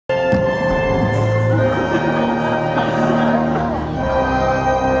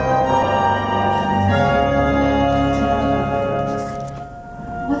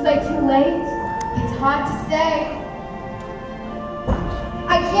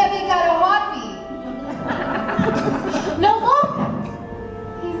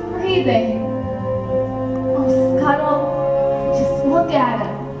breathing. Oh, Scuttle, just look at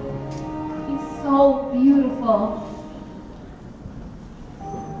him. He's so beautiful.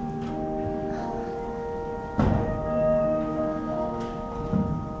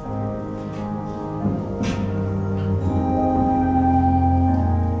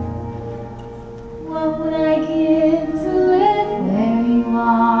 What would I give to live where you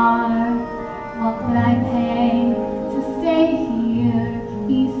are? What would I pay to stay here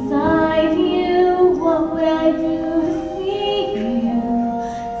beside you? What would I do to see you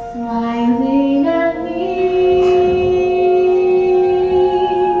smiling at me?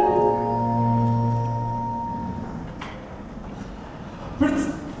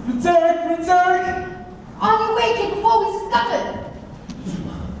 Prince Eric, Prince Eric! On your way, kid, before we discovered.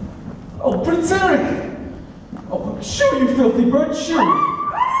 Oh, Prince Eric! Oh, shoo, you filthy bird, shoo!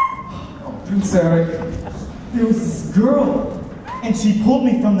 Oh, Prince Eric. There was this girl, and she pulled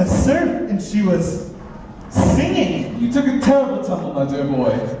me from the surf, and she was singing. You took a terrible tumble, my dear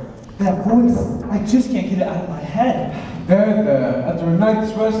boy. That voice, I just can't get it out of my head. There. After a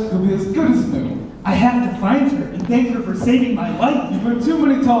night's rest, it'll be as good as new. I have to find her and thank her for saving my life. You've heard too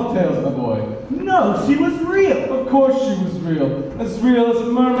many tall tales, my boy. No, she was real. Of course she was real. As real as a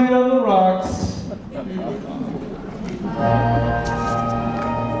mermaid on the rocks.